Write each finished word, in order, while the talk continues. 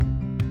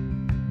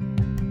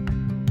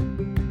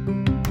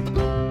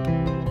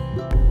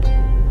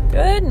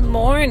Good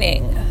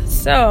morning.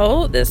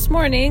 So this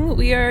morning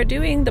we are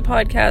doing the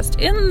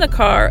podcast in the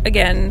car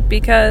again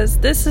because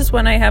this is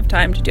when I have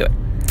time to do it.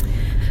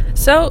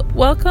 So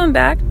welcome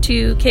back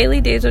to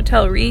Kaylee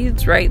Dazotel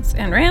Reads, Writes,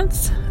 and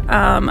Rants.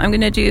 I'm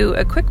going to do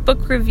a quick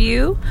book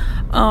review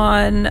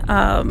on,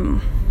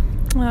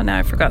 now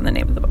I've forgotten the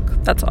name of the book.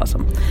 That's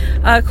awesome.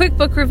 A quick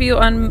book review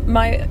on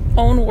My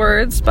Own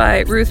Words by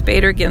Ruth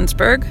Bader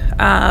Ginsburg.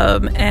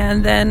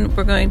 And then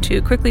we're going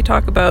to quickly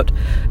talk about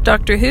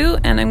Doctor Who,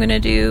 and I'm going to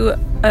do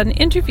an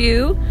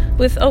interview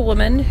with a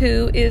woman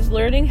who is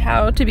learning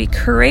how to be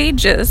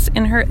courageous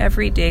in her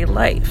everyday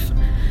life.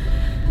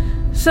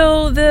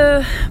 So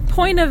the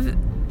point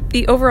of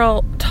the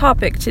overall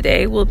topic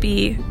today will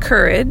be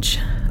courage.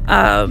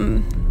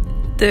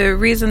 The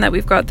reason that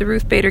we've got the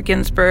Ruth Bader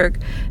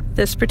Ginsburg,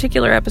 this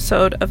particular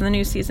episode of the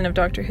new season of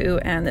Doctor Who,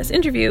 and this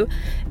interview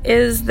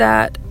is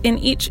that in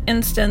each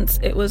instance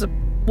it was a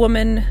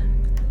woman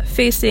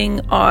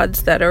facing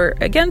odds that are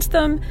against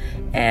them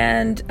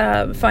and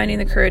finding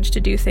the courage to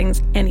do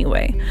things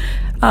anyway.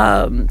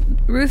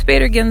 Ruth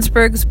Bader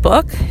Ginsburg's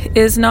book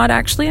is not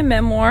actually a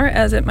memoir,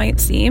 as it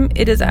might seem.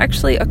 It is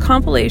actually a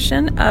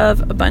compilation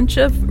of a bunch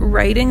of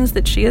writings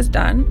that she has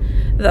done,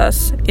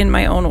 thus, in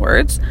my own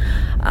words,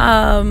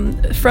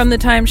 from the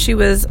time she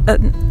was a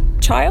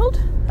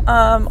child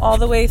all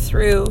the way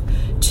through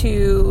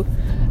to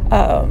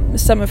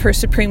some of her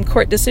Supreme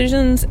Court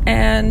decisions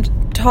and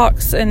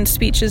talks and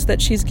speeches that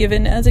she's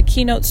given as a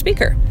keynote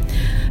speaker.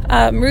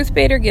 Ruth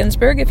Bader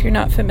Ginsburg, if you're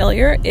not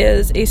familiar,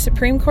 is a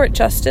Supreme Court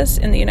justice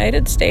in the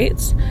United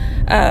States.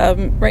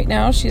 Right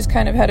now, she's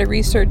kind of had a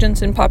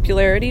resurgence in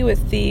popularity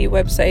with the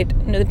website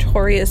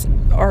Notorious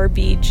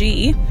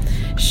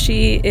RBG.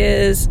 She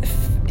is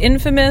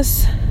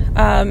infamous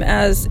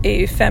as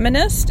a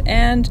feminist,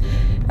 and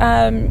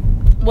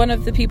one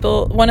of the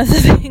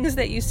things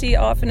that you see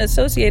often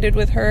associated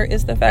with her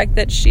is the fact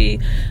that she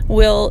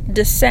will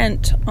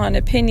dissent on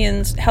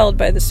opinions held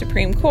by the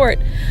Supreme Court.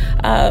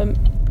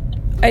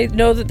 I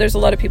know that there's a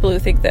lot of people who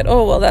think that,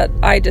 that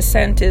I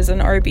dissent is an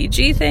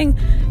RBG thing.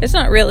 It's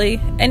not really.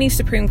 Any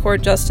Supreme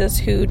Court justice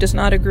who does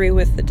not agree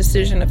with the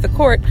decision of the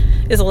court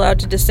is allowed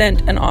to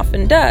dissent and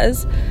often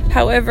does.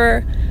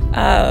 However,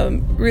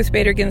 Ruth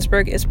Bader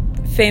Ginsburg is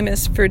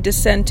famous for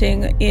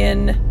dissenting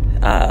in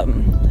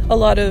a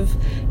lot of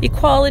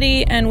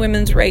equality and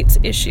women's rights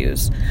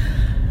issues.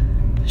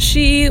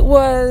 She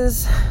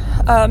was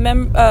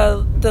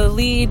the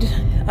lead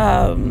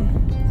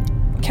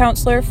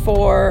counselor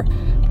for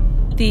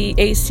the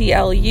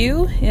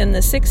ACLU in the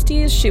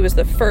 60s. She was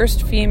the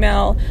first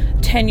female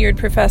tenured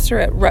professor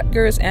at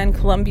Rutgers and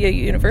Columbia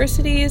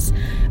universities.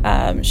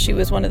 She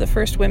was one of the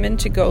first women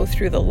to go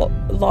through the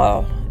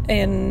law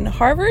in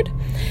Harvard.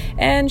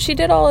 And she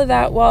did all of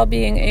that while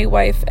being a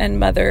wife and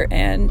mother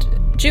and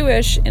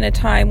Jewish in a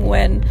time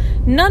when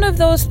none of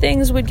those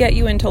things would get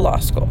you into law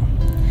school.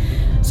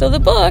 So the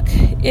book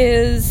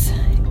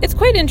it's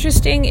quite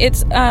interesting.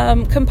 It's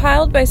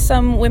compiled by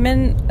some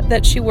women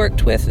that she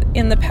worked with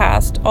in the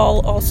past,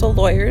 all also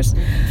lawyers.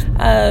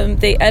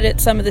 They edit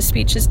some of the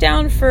speeches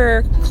down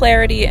for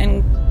clarity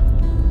and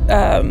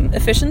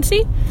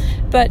efficiency,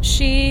 but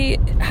she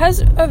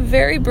has a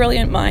very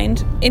brilliant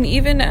mind, and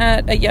even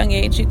at a young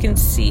age you can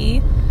see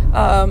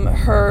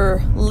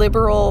her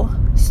liberal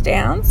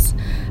stance.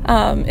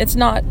 It's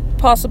not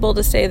possible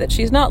to say that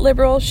she's not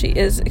liberal. She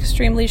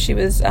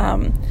was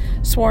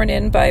sworn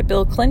in by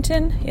Bill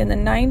Clinton in the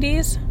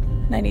 90s,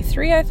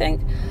 93 I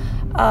think,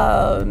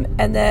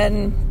 and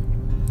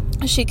then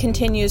she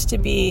continues to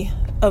be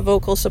a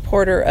vocal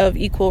supporter of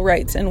equal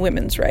rights and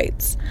women's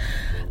rights.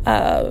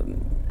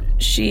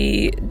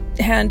 She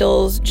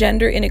handles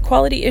gender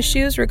inequality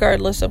issues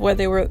regardless of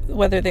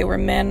whether they were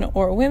men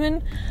or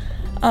women.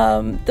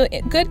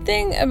 The good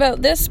thing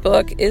about this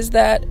book is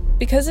that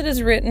because it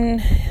is written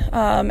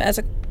as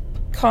a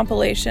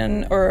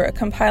compilation or a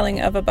compiling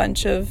of a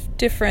bunch of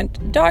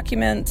different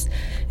documents,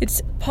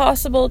 it's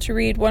possible to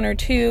read one or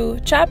two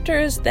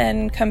chapters,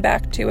 then come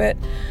back to it.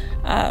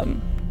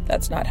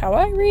 That's not how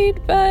I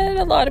read, but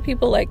a lot of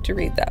people like to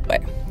read that way.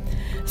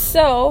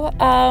 So,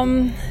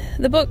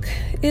 the book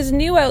is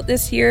new out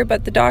this year,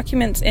 but the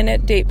documents in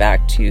it date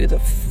back to the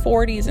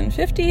 40s and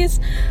 50s,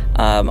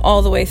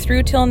 all the way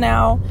through till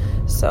now.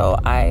 So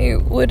I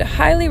would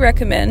highly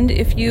recommend,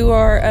 if you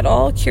are at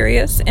all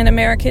curious in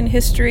American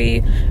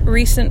history,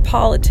 recent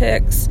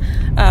politics,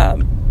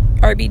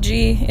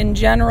 RBG in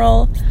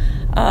general,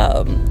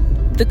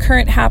 the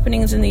current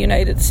happenings in the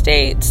United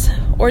States,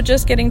 or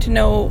just getting to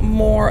know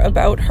more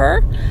about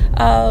her,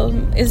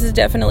 this is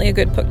definitely a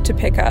good book to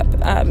pick up.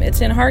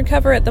 It's in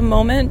hardcover at the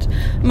moment.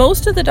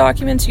 Most of the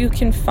documents you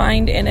can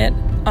find in it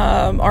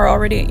are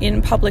already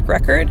in public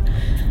record,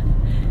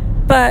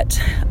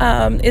 but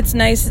it's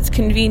nice, it's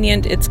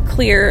convenient, it's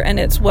clear, and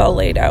it's well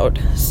laid out.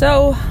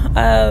 So,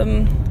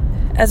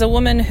 as a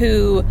woman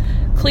who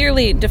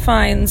clearly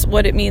defines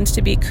what it means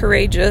to be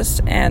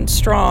courageous and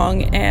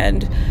strong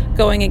and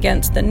going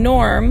against the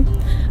norm,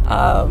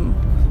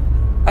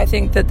 I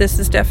think that this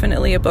is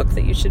definitely a book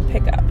that you should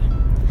pick up.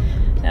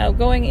 Now,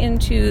 going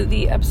into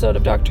the episode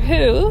of Doctor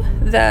Who,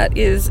 that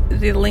is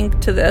the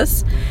link to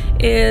this,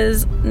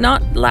 is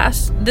not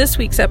this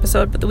week's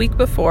episode, but the week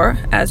before.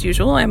 As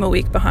usual, I'm a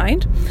week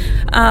behind.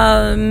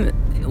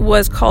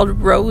 Was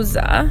called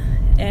Rosa,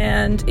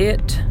 and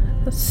it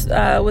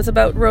was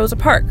about Rosa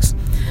Parks.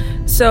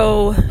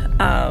 So,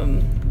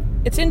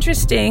 it's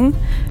interesting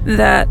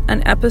that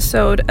an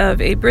episode of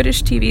a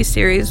British TV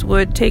series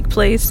would take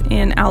place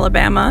in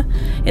Alabama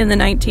in the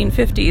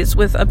 1950s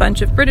with a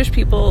bunch of British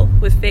people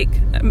with fake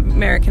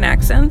American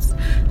accents.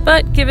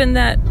 But given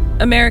that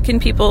American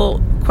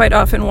people quite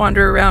often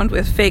wander around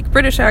with fake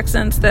British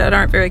accents that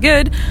aren't very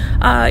good,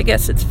 I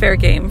guess it's fair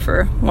game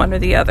for one or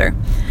the other.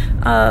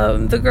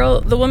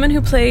 The woman who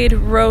played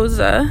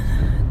Rosa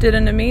did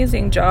an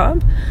amazing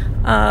job.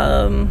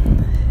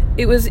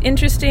 It was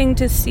interesting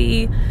to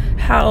see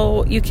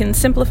how you can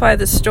simplify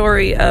the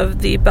story of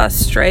the bus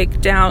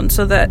strike down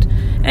so that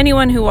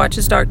anyone who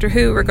watches Doctor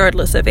Who,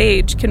 regardless of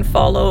age, can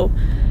follow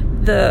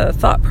the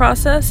thought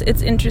process.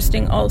 It's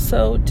interesting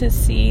also to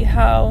see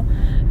how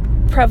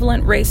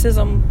prevalent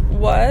racism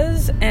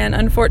was, and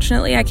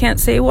unfortunately I can't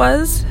say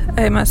was,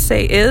 I must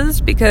say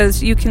is,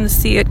 because you can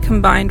see it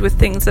combined with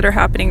things that are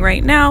happening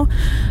right now.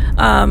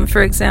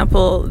 For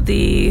example,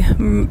 the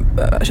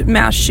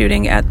mass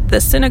shooting at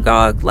the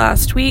synagogue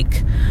last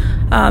week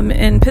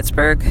in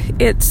Pittsburgh.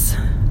 It's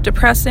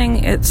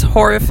depressing, it's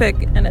horrific,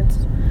 and it's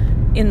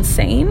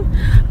insane.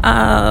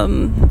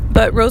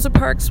 But Rosa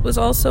Parks was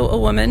also a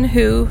woman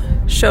who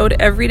showed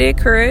everyday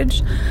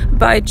courage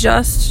by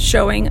just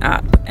showing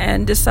up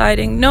and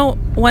deciding, no,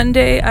 one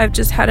day I've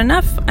just had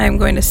enough. I'm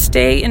going to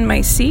stay in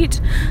my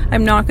seat.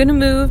 I'm not going to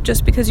move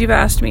just because you've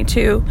asked me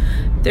to.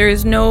 There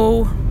is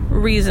no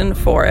reason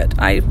for it.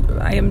 I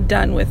am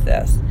done with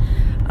this.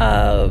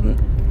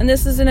 And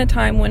this is in a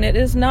time when it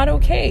is not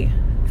okay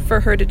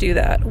for her to do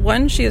that.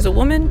 One, she is a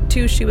woman.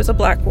 Two, she was a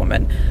black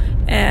woman.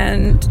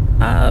 And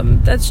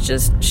that's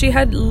just, she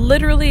had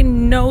literally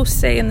no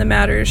say in the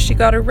matter. She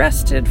got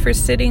arrested for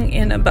sitting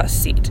in a bus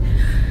seat.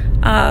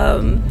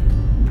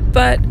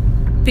 But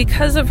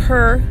because of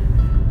her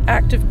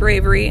act of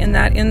bravery in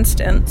that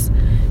instance,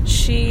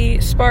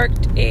 she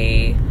sparked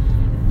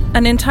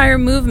an entire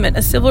movement,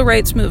 a civil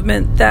rights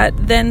movement that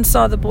then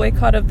saw the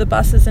boycott of the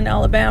buses in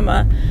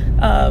Alabama,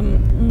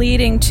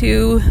 leading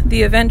to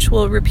the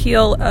eventual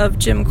repeal of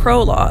Jim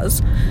Crow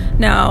laws.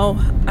 Now,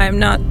 I'm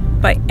not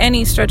by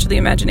any stretch of the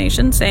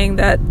imagination saying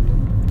that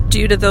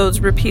due to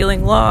those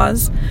repealing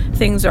laws,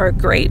 things are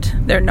great.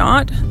 They're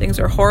not. Things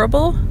are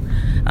horrible.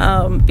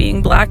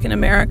 Being black in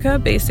America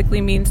basically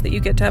means that you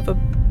get to have a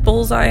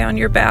bullseye on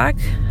your back,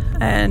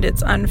 and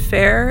it's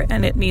unfair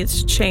and it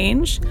needs to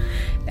change.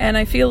 And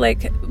I feel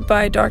like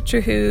by Doctor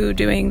Who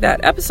doing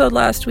that episode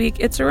last week,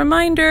 it's a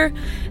reminder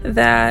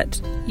that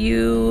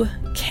you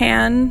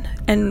can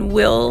and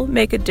will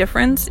make a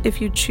difference if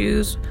you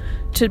choose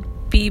to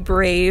be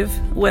brave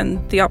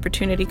when the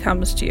opportunity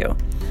comes to you.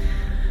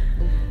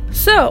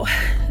 So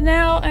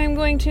now I'm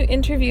going to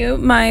interview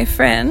my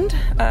friend.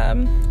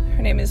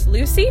 Her name is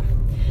Lucy,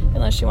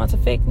 unless she wants a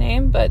fake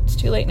name, but it's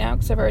too late now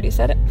because I've already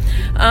said it.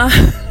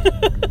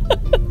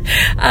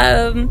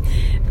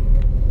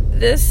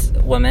 This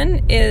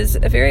woman is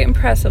a very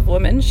impressive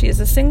woman. She is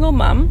a single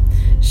mom.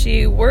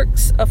 She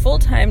works a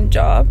full-time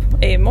job,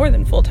 a more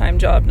than full-time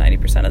job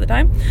 90% of the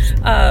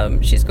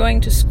time. She's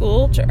going to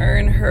school to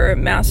earn her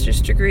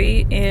master's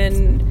degree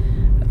in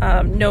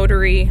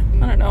notary,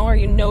 I don't know, are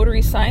you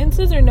notary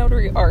sciences or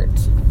notary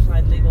arts?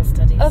 Applied legal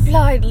studies.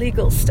 Applied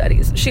legal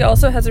studies. She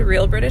also has a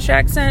real British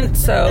accent,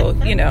 so,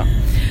 you know.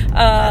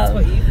 That's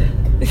what you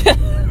think.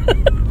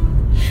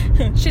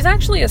 She's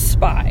actually a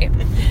spy.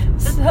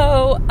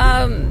 So,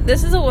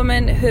 this is a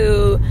woman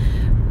who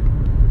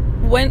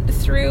went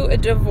through a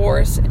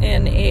divorce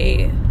in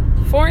a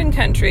foreign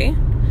country.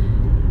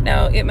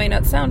 Now, it might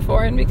not sound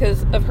foreign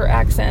because of her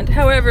accent.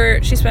 However,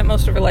 she spent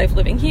most of her life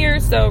living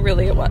here, so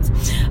really it was.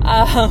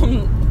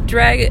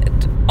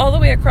 Dragged all the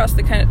way across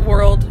the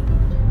world,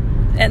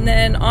 and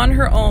then on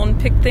her own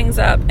picked things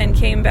up and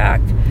came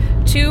back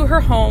to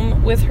her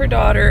home with her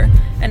daughter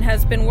and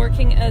has been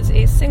working as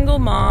a single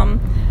mom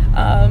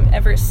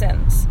ever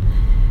since.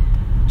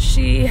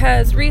 She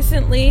has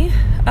recently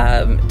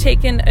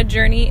taken a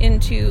journey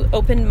into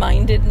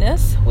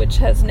open-mindedness, which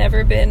has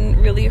never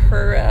been really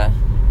her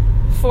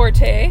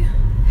forte.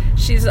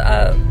 She's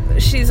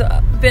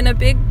been a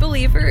big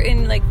believer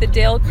in like the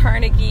Dale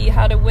Carnegie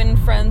how to win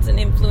friends and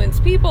influence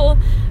people,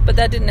 but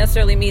that didn't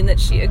necessarily mean that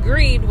she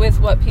agreed with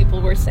what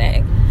people were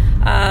saying.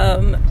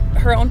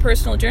 Her own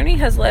personal journey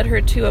has led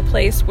her to a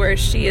place where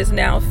she is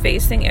now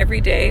facing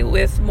every day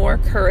with more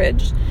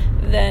courage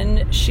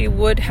than she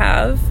would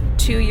have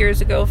 2 years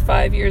ago,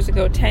 5 years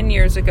ago, 10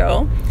 years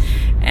ago.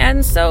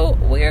 And so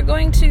we are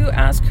going to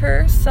ask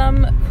her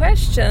some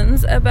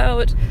questions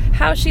about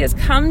how she has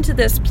come to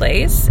this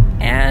place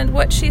and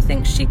what she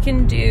thinks she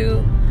can do,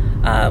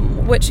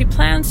 what she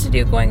plans to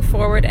do going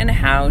forward, and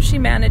how she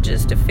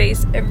manages to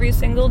face every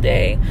single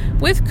day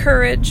with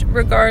courage,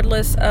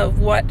 regardless of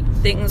what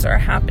things are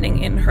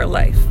happening in her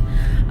life.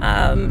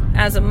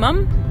 As a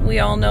mom, we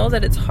all know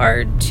that it's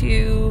hard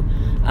to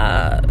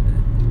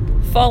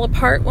fall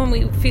apart when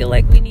we feel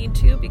like we need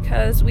to,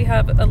 because we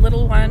have a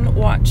little one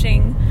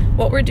watching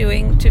what we're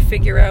doing to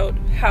figure out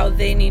how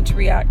they need to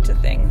react to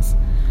things.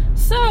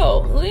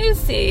 So,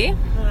 Lucy.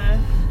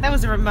 That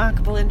was a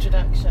remarkable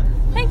introduction.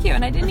 Thank you,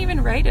 and I didn't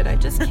even write it. I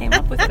just came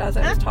up with it as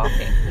I was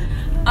talking.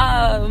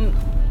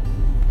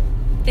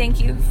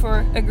 Thank you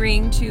for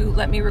agreeing to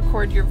let me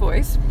record your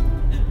voice.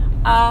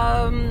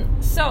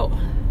 So,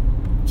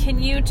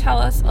 can you tell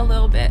us a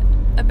little bit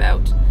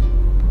about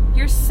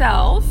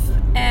yourself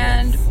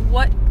and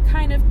what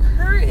kind of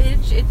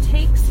courage it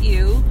takes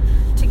you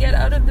to get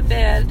out of the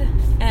bed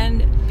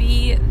and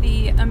be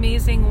the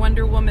amazing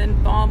Wonder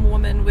Woman, bomb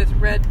woman with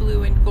red,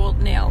 blue, and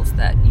gold nails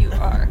that you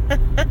are?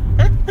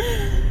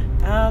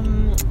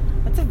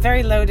 That's a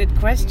very loaded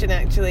question,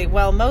 actually.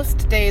 Well,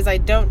 most days I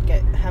don't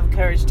have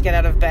courage to get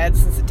out of bed,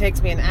 since it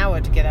takes me an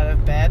hour to get out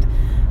of bed.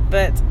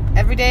 But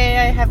every day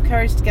I have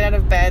courage to get out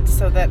of bed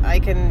so that I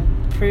can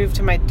prove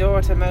to my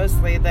daughter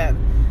mostly that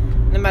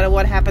no matter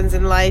what happens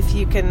in life,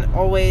 you can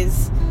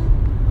always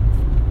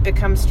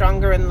become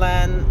stronger and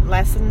learn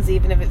lessons,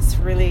 even if it's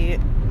really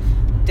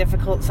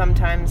difficult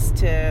sometimes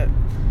to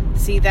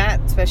see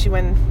that, especially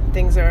when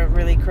things are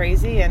really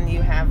crazy and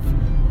you have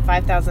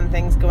 5,000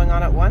 things going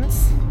on at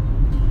once.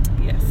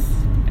 Yes.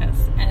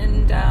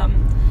 And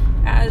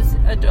as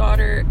a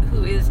daughter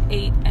who is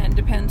 8 and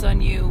depends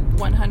on you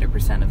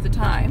 100% of the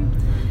time,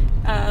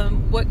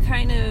 what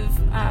kind of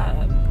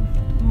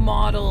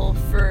model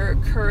for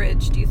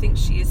courage do you think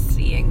she is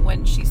seeing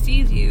when she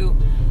sees you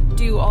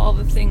do all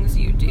the things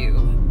you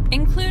do,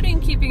 including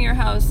keeping your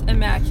house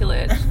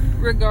immaculate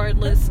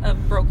regardless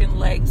of broken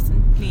legs,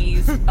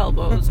 knees,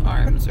 elbows,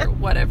 arms, or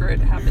whatever it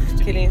happens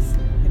to be?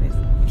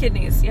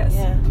 Kidneys, yes.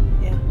 Yeah.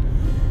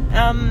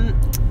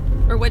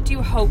 Or what do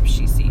you hope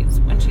she sees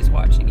when she's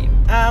watching you?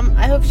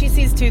 I hope she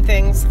sees two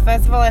things.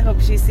 First of all, I hope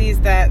she sees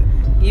that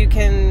you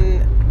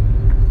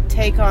can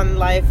take on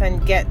life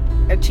and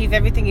achieve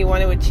everything you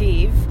want to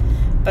achieve.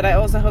 But I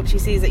also hope she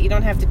sees that you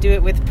don't have to do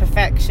it with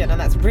perfection, and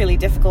that's really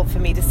difficult for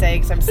me to say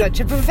because I'm such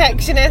a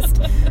perfectionist.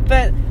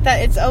 But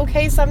that it's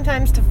okay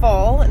sometimes to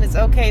fall, and it's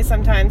okay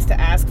sometimes to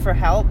ask for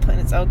help, and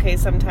it's okay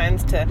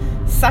sometimes to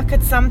suck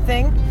at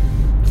something.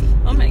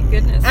 Oh my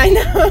goodness. I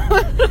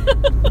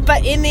know.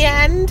 But in the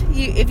end,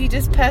 if you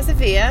just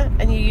persevere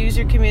and you use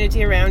your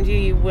community around you,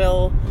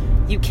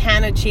 you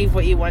can achieve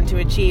what you want to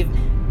achieve,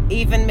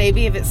 even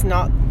maybe if it's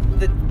not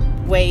the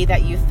way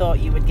that you thought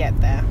you would get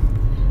there.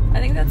 I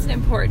think that's an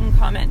important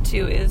comment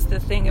too, is the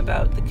thing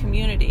about the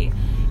community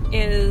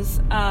is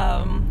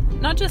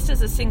not just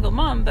as a single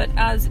mom, but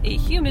as a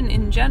human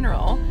in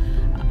general,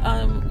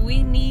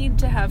 we need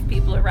to have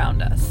people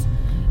around us.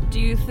 Do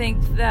you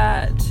think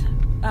that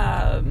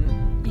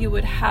you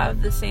would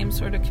have the same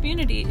sort of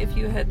community if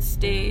you had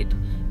stayed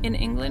in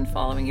England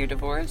following your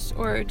divorce?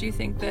 Or do you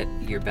think that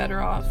you're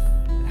better off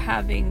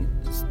having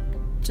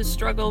to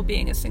struggle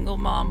being a single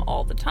mom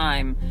all the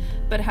time,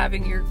 but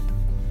having your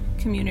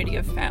community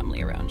of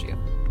family around you?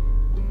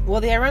 Well,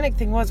 the ironic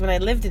thing was, when I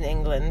lived in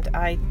England,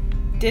 I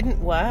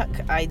didn't work,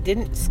 I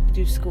didn't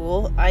do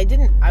school,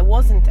 I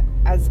wasn't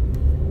as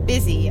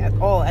busy at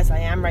all as I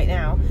am right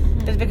now.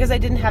 But because I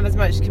didn't have as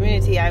much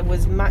community, I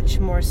was much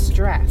more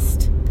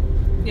stressed.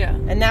 Yeah.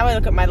 And now I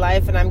look at my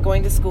life, and I'm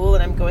going to school,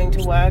 and I'm going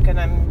to work, and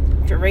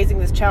I'm raising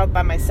this child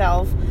by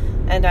myself,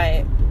 and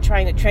I'm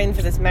trying to train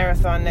for this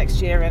marathon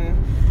next year, and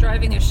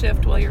driving a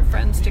shift while your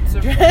friend sticks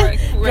a right.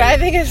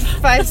 Driving a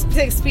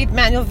 5-6-speed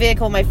manual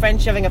vehicle, my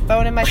friend shoving a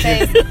phone in my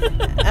face.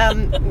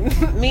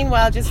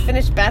 Meanwhile, just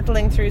finished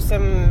battling through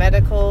some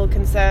medical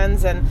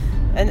concerns and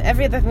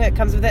every other thing that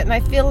comes with it, and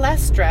I feel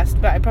less stressed,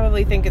 but I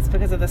probably think it's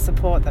because of the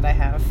support that I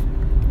have.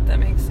 That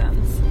makes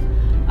sense.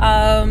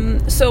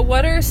 So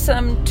what are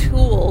some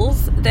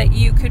tools that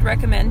you could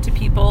recommend to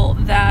people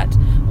that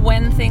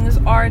when things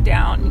are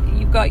down,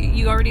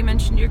 you already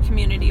mentioned your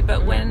community,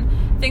 but when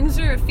things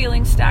are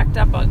feeling stacked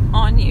up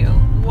on you,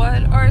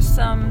 what are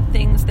some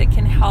things that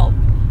can help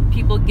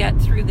people get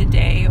through the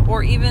day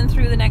or even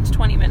through the next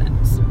 20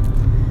 minutes?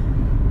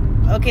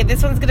 Okay,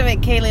 this one's going to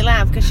make Kaylee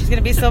laugh because she's going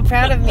to be so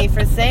proud of me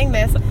for saying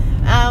this.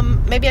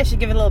 Maybe I should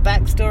give a little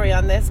backstory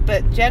on this,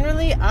 but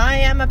generally I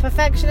am a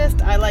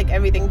perfectionist. I like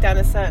everything done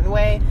a certain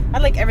way. I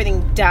like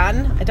everything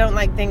done. I don't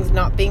like things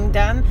not being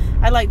done.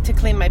 I like to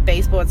clean my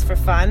baseboards for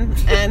fun,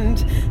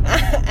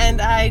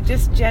 and I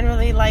just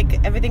generally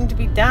like everything to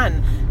be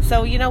done.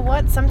 So you know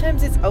what?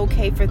 Sometimes it's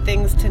okay for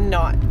things to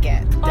not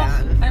get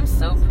done. I'm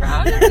so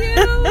proud of you.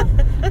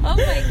 Oh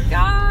my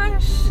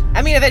gosh.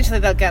 I mean, eventually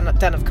they'll get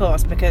done, of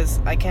course, because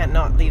I can't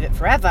not leave it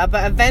forever,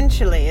 but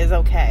eventually is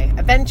okay.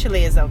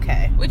 Eventually is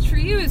okay. Which for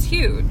you is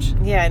huge.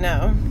 Yeah, I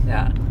know.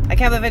 Yeah. I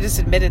can't believe I just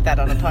admitted that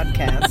on a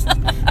podcast.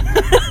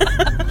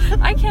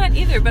 I can't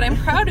either, but I'm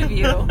proud of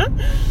you.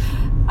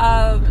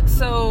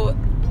 So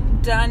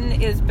done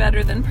is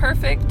better than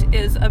perfect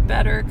is a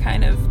better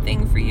kind of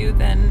thing for you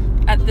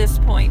than at this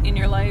point in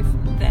your life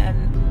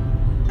than...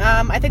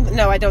 I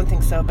don't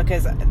think so,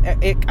 because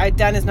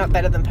done is not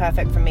better than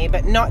perfect for me,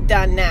 but not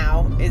done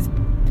now is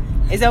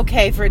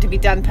okay for it to be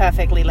done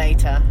perfectly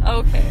later.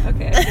 Okay, I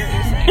get what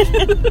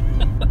you're saying.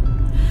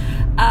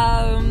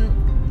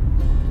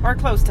 Or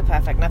close to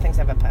perfect. Nothing's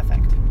ever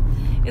perfect.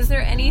 Is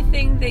there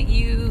anything that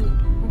you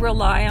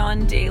rely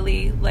on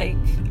daily? Like,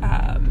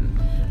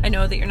 I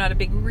know that you're not a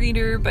big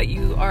reader, but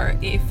you are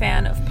a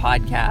fan of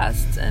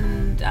podcasts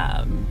and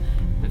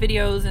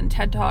videos and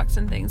TED Talks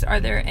and things. Are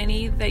there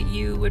any that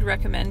you would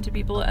recommend to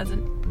people as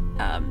an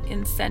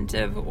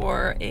incentive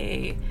or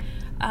a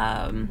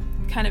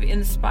kind of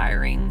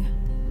inspiring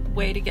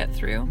way to get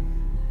through?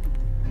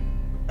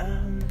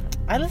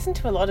 I listen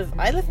to a lot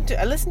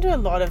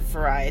of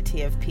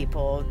variety of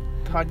people,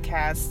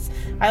 podcasts.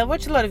 I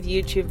watch a lot of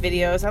YouTube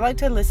videos. I like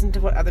to listen to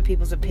what other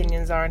people's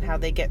opinions are and how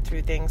they get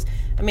through things.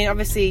 I mean,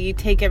 obviously, you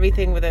take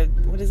everything with a,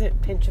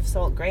 pinch of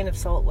salt, grain of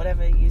salt,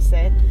 whatever you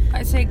say.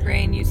 I say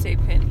grain, you say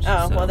pinch.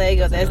 Oh, so well, there you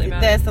go.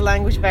 There's the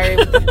language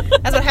barrier.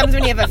 That's what happens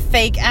when you have a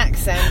fake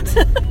accent.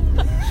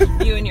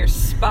 You and your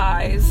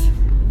spies.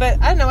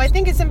 But I don't know. I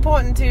think it's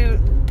important to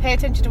pay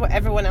attention to what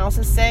everyone else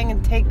is saying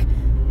and take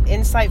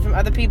insight from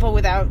other people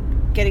without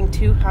getting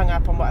too hung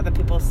up on what other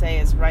people say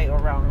is right or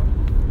wrong.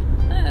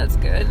 That's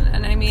good.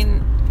 And I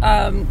mean,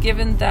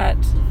 given that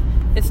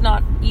it's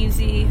not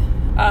easy,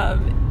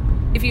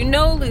 if you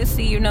know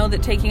Lucy, you know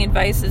that taking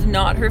advice is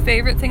not her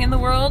favorite thing in the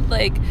world.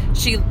 Like,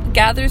 she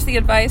gathers the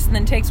advice and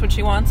then takes what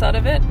she wants out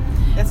of it.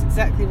 That's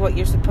exactly what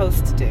you're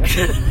supposed to do.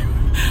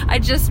 I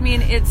just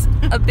mean it's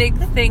a big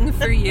thing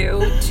for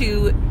you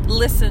to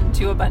listen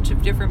to a bunch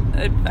of different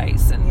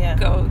advice and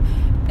go.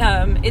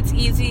 It's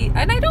easy,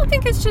 and I don't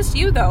think it's just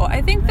you, though.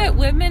 I think that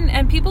women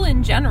and people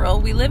in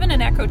general, we live in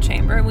an echo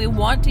chamber, and we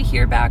want to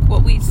hear back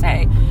what we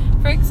say.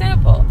 For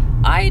example,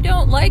 I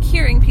don't like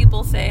hearing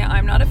people say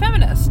I'm not a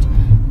feminist,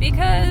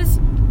 because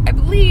I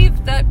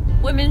believe that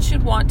women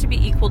should want to be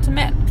equal to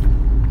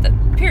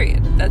men.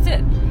 Period. That's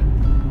it.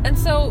 And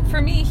so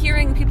for me,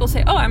 hearing people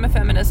say, oh, I'm a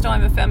feminist, oh,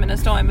 I'm a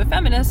feminist, oh, I'm a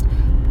feminist,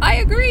 I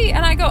agree.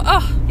 And I go,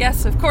 oh,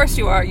 yes, of course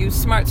you are, you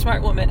smart,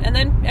 smart woman. And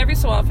then every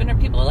so often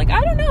people are like,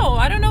 I don't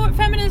know what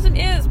feminism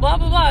is, blah,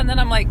 blah, blah. And then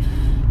I'm like,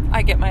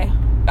 I get my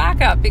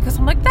back up because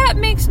I'm like, that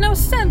makes no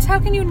sense. How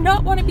can you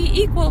not want to be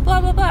equal, blah,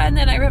 blah, blah. And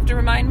then I have to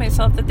remind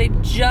myself that they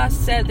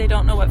just said they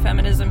don't know what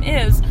feminism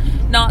is,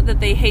 not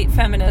that they hate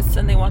feminists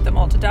and they want them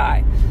all to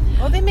die.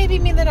 Well, they maybe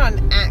mean they're not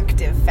an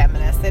active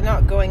feminist. They're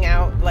not going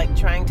out, like,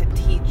 trying to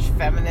teach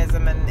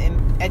feminism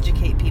and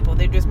educate people.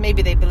 They're just,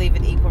 maybe they believe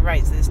in equal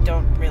rights. They just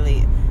don't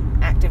really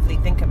actively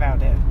think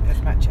about it as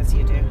much as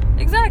you do.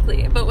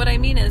 Exactly. But what I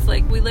mean is,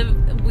 like,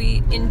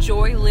 we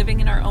enjoy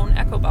living in our own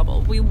echo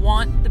bubble. We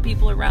want the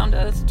people around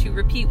us to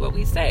repeat what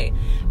we say.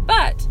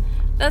 But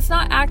that's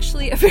not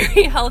actually a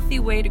very healthy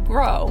way to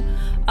grow.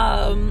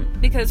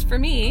 Because for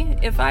me,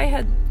 if I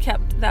had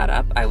kept that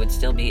up, I would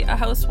still be a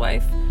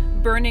housewife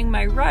burning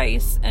my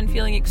rice and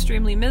feeling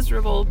extremely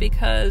miserable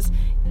because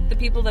the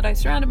people that I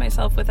surrounded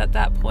myself with at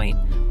that point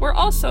were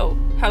also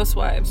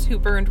housewives who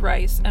burned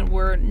rice and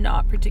were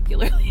not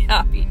particularly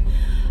happy.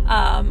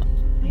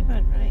 You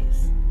burn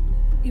rice?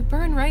 You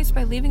burn rice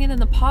by leaving it in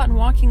the pot and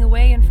walking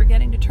away and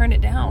forgetting to turn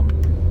it down.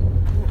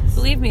 Yes.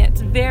 Believe me,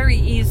 it's very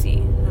easy.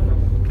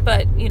 Mm-hmm.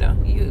 But,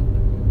 you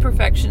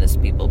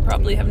perfectionist people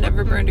probably have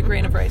never burned a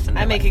grain of rice in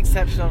their life. Make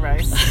exceptional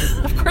rice.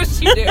 Of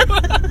course you do.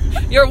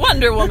 You're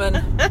Wonder Woman.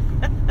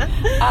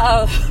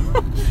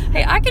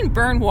 Hey, I can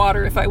burn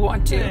water if I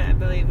want to. Yeah, I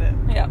believe it.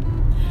 Yeah.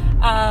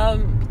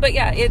 But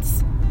yeah,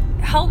 it's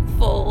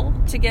helpful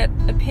to get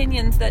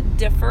opinions that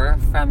differ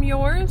from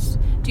yours.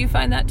 Do you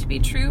find that to be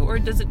true, or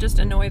does it just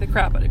annoy the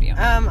crap out of you?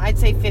 I'd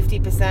say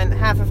 50%,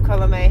 half of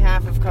column A,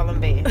 half of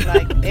column B.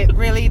 Like, it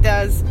really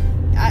does.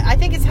 I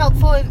think it's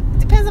helpful. It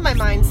depends on my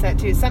mindset,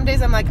 too. Some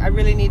days I'm like, I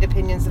really need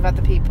opinions of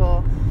other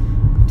people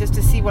just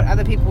to see what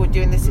other people would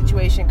do in this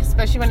situation,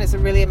 especially when it's a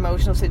really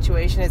emotional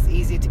situation. It's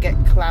easy to get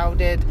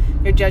clouded.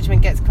 Your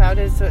judgment gets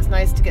clouded, so it's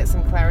nice to get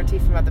some clarity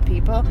from other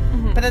people.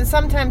 Mm-hmm. But then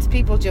sometimes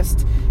people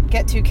just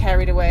get too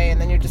carried away,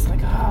 and then you're just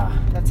like,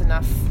 that's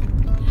enough.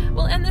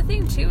 Well, and the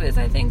thing, too, is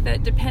I think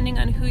that depending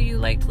on who you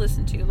like to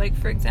listen to, like,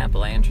 for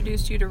example, I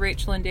introduced you to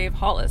Rachel and Dave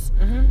Hollis.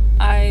 Mm-hmm.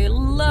 I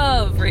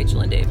love Rachel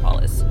and Dave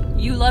Hollis.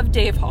 You love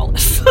Dave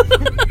Hollis.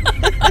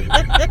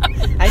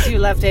 I do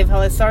love Dave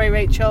Hollis. Sorry,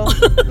 Rachel.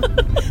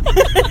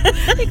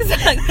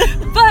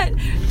 Exactly. But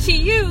to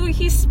you,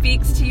 he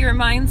speaks to your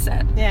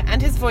mindset. Yeah,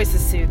 and his voice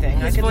is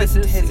soothing. I could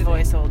listen to his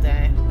voice all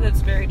day.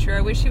 That's very true.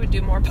 I wish he would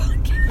do more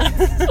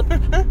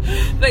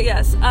podcasts. But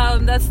yes,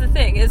 that's the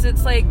thing, is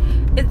it's like,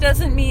 it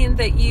doesn't mean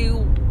that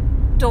you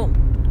don't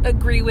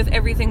agree with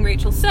everything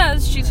Rachel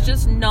says. She's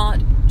just not,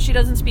 she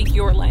doesn't speak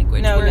your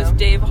language, whereas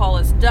Dave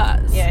Hollis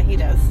does. Yeah, he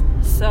does.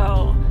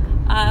 So,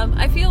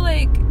 I feel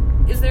like,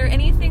 is there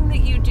anything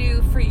that you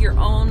do for your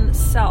own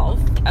self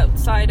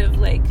outside of,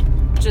 like,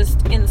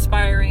 just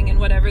inspiring and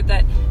whatever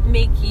that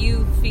make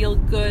you feel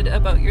good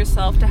about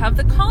yourself to have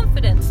the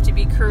confidence to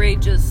be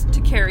courageous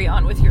to carry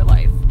on with your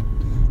life?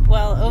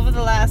 Well, over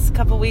the last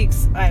couple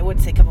weeks, I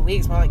would say couple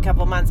weeks, more like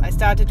couple months, I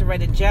started to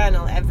write a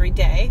journal every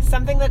day.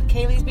 Something that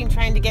Kaylee's been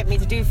trying to get me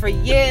to do for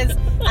years.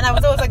 And I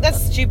was always like,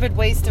 that's a stupid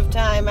waste of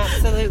time,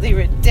 absolutely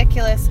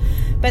ridiculous.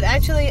 But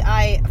actually,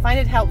 I find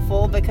it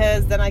helpful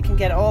because then I can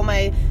get all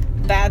my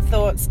bad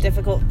thoughts,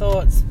 difficult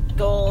thoughts,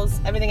 goals,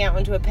 everything out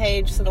onto a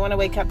page, so that when I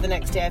wake up the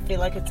next day I feel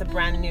like it's a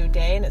brand new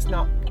day and it's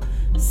not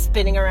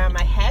spinning around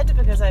my head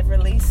because I've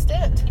released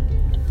it.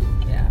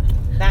 Yeah.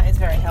 That is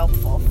very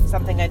helpful.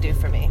 Something I do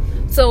for me.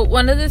 So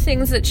one of the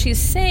things that she's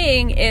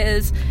saying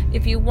is,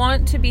 if you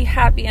want to be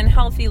happy and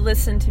healthy,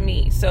 listen to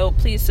me. So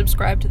please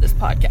subscribe to this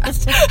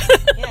podcast.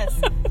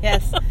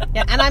 Yes.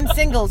 Yeah, and I'm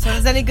single, so if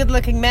there's any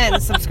good-looking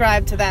men,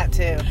 subscribe to that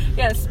too.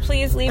 Yes,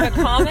 please leave a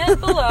comment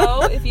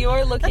below if you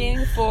are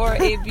looking for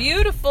a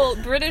beautiful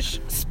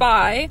British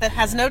spy That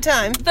has no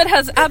time. that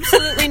has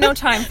absolutely no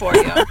time for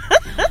you.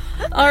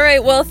 All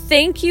right, well,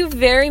 thank you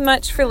very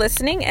much for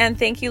listening, and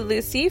thank you,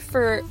 Lucy,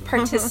 for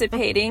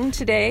participating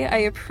today. I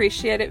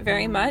appreciate it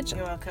very much.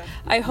 You're welcome.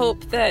 I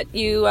hope that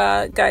you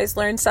guys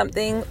learned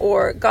something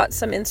or got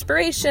some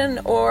inspiration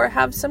or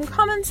have some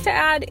comments to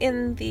add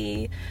in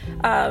the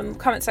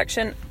comment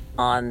section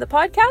on the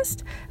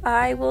podcast.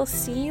 I will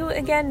see you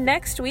again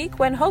next week,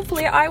 when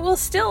hopefully I will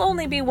still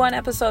only be one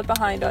episode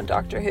behind on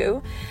Doctor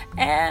Who,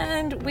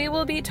 and we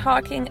will be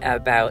talking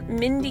about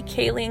Mindy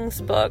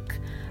Kaling's book,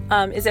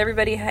 Is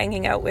Everybody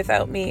Hanging Out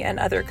Without Me, and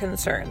Other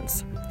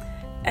Concerns.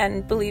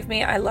 And believe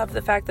me, I love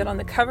the fact that on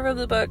the cover of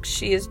the book,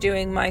 she is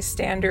doing my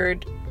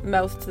standard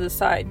mouth to the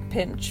side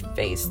pinch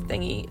face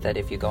thingy that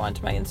if you go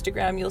onto my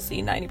Instagram, you'll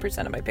see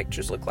 90% of my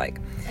pictures look like.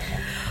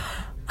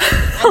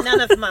 And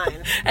none of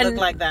mine look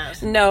like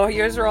that. No,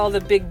 yours are all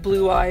the big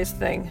blue eyes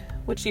thing,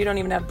 which you don't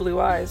even have blue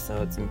eyes,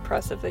 so it's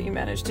impressive that you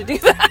managed to do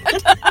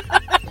that.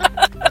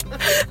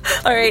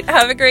 All right,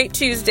 have a great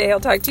Tuesday. I'll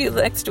talk to you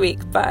next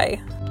week.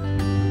 Bye.